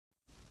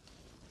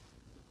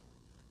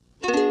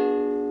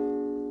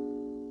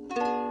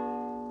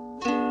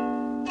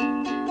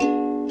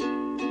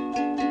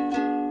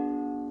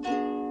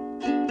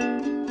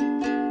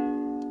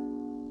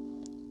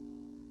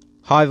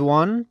Hi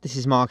everyone, this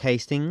is Mark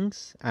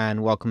Hastings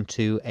and welcome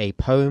to A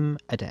Poem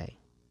a Day.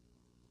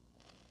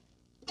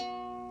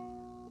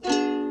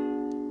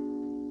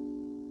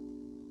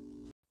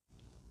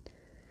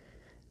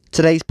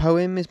 Today's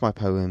poem is my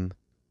poem,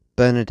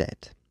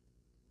 Bernadette,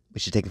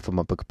 which is taken from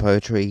my book of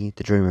poetry,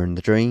 The Dreamer and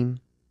the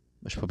Dream,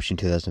 which was published in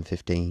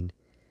 2015,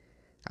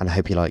 and I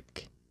hope you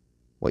like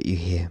what you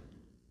hear.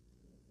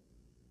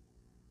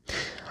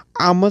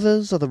 Our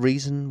mothers are the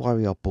reason why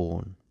we are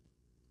born.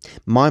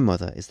 My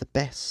mother is the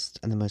best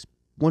and the most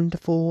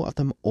wonderful of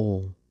them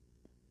all.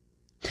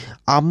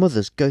 Our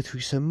mothers go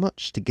through so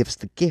much to give us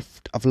the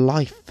gift of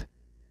life.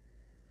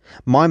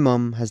 My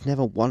mum has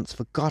never once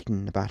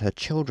forgotten about her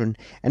children,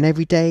 and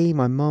every day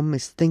my mum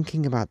is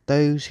thinking about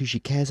those who she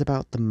cares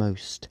about the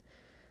most,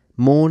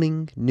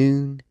 morning,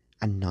 noon,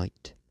 and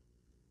night.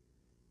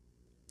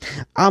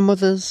 Our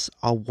mothers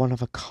are one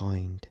of a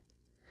kind.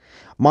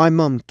 My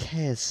mum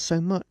cares so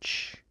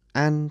much,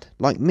 and,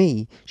 like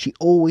me, she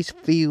always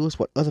feels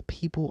what other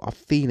people are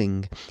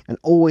feeling, and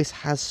always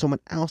has someone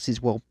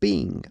else's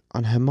well-being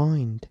on her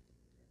mind.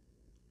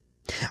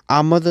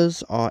 Our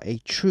mothers are a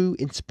true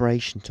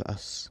inspiration to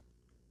us.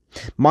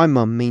 My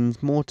mum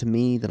means more to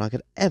me than I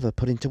could ever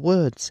put into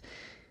words,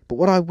 but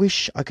what I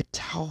wish I could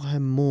tell her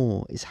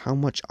more is how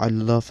much I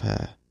love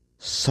her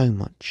so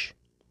much.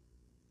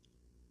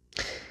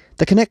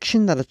 The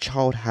connection that a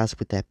child has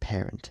with their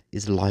parent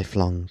is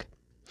lifelong,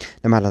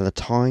 no matter the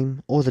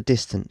time or the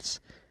distance.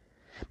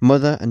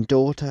 Mother and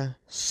daughter,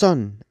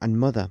 son and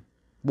mother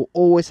will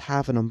always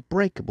have an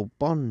unbreakable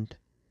bond.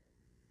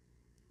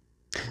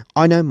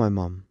 I know my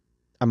mum,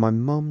 and my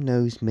mum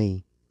knows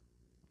me.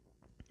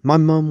 My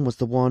mum was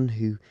the one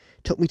who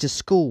took me to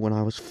school when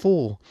I was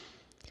 4.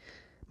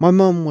 My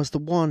mum was the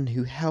one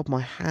who held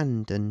my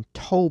hand and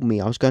told me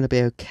I was going to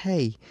be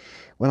okay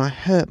when I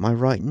hurt my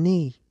right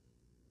knee.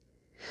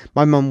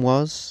 My mum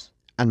was,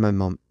 and my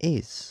mum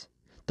is,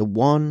 the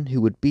one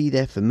who would be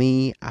there for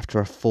me after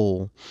a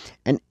fall,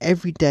 and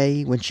every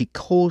day when she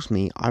calls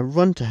me I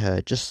run to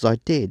her just as I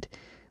did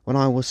when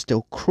I was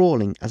still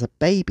crawling as a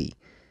baby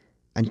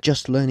and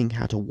just learning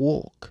how to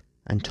walk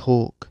and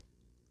talk.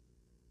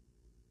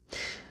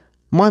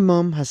 My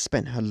mum has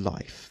spent her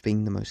life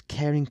being the most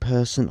caring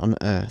person on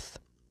earth.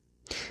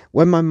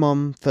 When my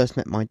mum first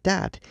met my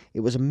dad,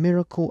 it was a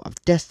miracle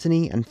of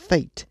destiny and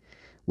fate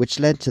which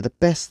led to the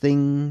best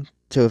thing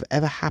to have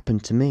ever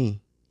happened to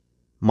me,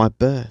 my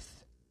birth.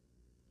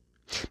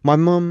 My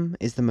mum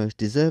is the most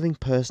deserving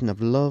person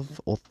of love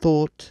or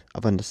thought,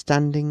 of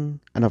understanding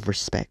and of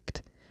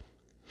respect.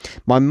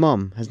 My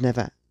mum has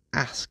never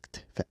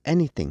asked for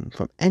anything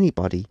from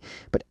anybody,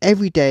 but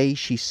every day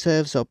she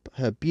serves up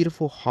her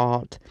beautiful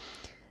heart,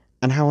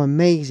 and how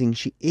amazing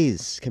she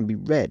is can be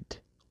read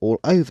all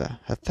over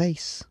her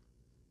face.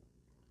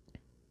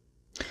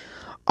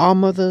 Our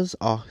mothers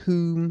are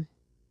whom,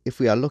 if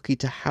we are lucky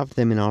to have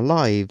them in our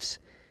lives,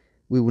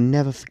 we will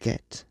never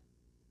forget.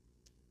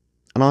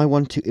 And I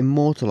want to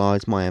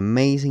immortalise my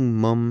amazing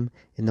mum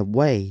in the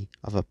way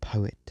of a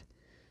poet.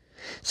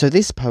 So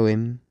this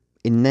poem,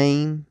 in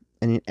name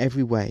and in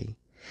every way,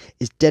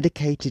 is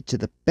dedicated to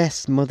the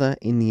best mother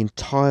in the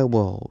entire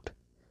world,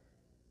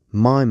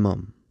 my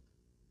mum,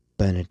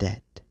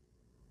 Bernadette.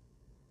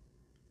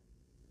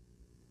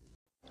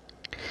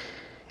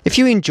 If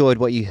you enjoyed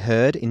what you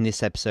heard in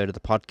this episode of the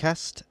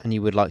podcast and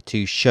you would like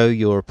to show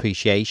your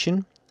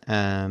appreciation,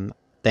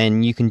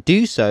 then you can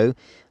do so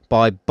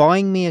by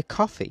buying me a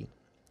coffee.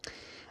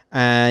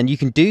 And you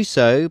can do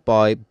so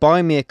by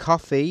buying me a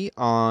coffee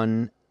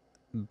on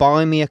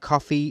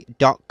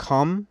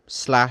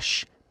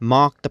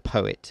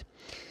buymeacoffee.com/markthepoet.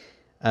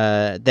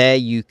 There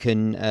you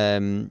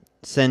can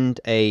send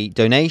a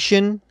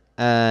donation,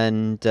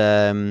 and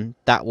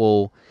that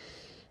will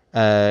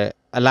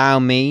allow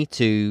me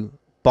to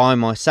buy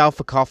myself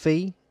a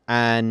coffee,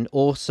 and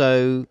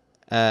also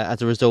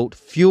as a result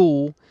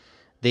fuel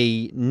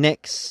the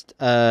next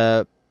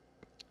poem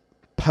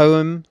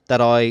that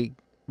I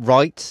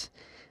write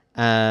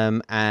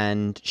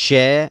and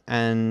share,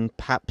 and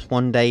perhaps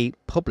one day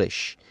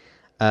publish,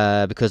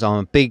 because I'm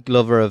a big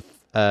lover of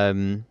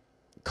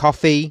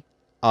coffee.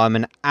 I'm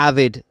an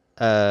avid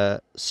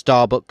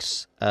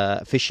Starbucks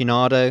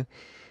aficionado,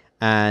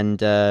 and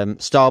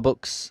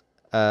Starbucks,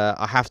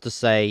 I have to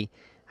say,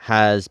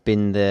 has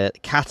been the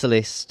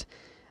catalyst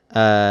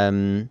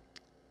of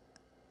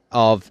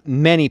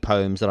many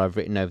poems that I've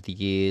written over the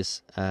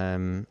years,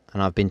 and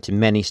I've been to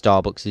many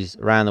Starbucks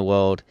around the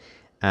world,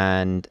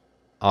 and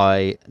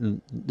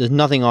there's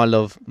nothing I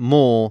love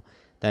more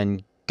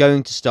than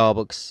going to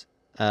Starbucks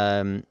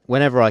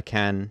whenever I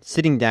can,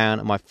 sitting down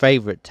at my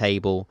favourite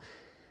table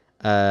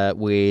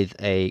with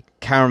a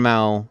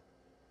caramel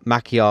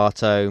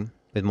macchiato,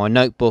 with my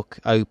notebook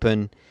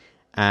open,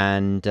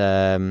 and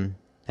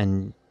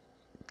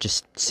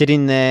just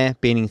sitting there,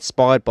 being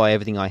inspired by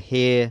everything I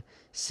hear,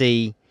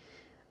 see,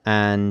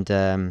 and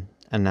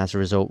as a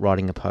result,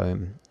 writing a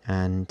poem.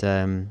 And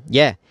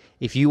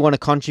if you want to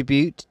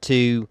contribute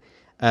to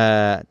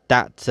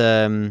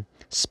that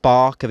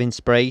spark of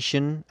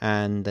inspiration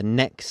and the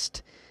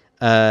next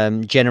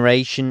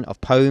generation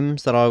of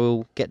poems that I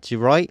will get to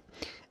write,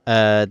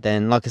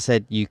 then, like I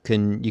said, you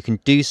can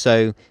do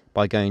so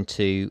by going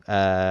to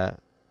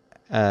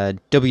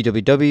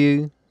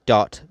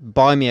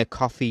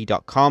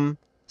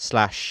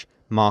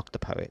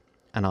www.buymeacoffee.com/markthepoet,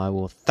 and I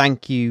will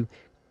thank you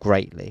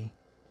greatly.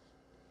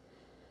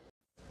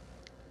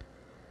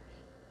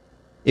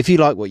 If you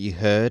like what you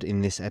heard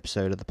in this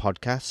episode of the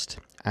podcast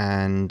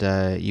and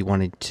you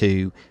wanted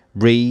to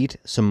read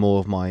some more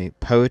of my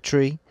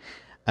poetry,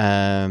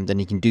 then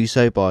you can do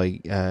so by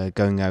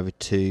going over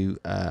to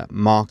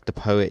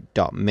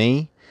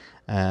markthepoet.me.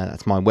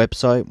 That's my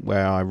website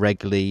where I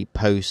regularly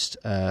post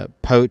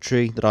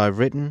poetry that I've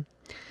written.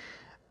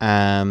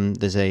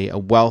 There's a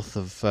wealth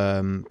of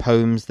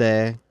poems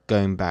there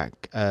going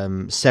back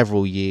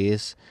several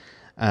years.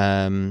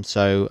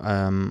 So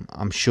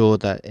I'm sure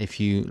that if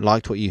you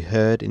liked what you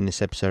heard in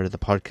this episode of the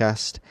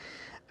podcast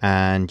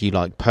and you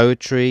like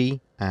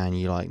poetry and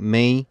you like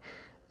me,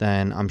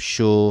 then I'm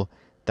sure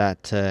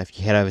that if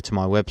you head over to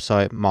my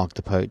website,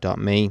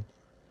 markthepoet.me,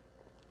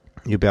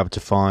 you'll be able to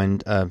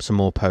find some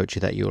more poetry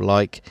that you'll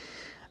like.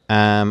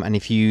 And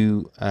if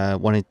you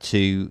wanted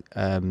to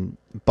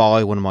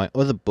buy one of my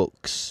other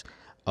books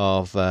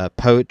of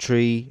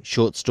poetry,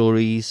 short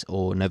stories,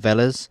 or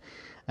novellas,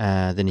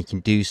 then you can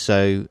do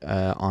so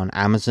on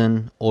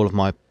Amazon. All of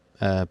my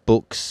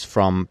books,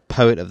 from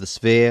Poet of the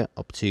Sphere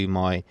up to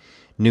my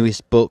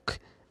newest book,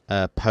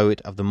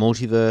 Poet of the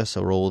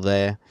Multiverse, are all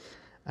there.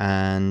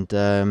 And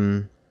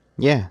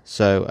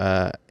so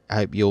I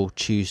hope you'll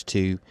choose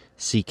to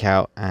seek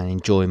out and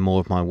enjoy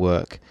more of my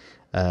work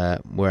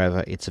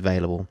wherever it's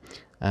available.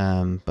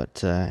 I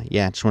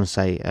just want to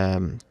say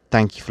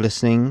thank you for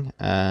listening,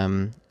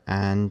 and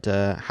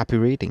happy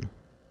reading.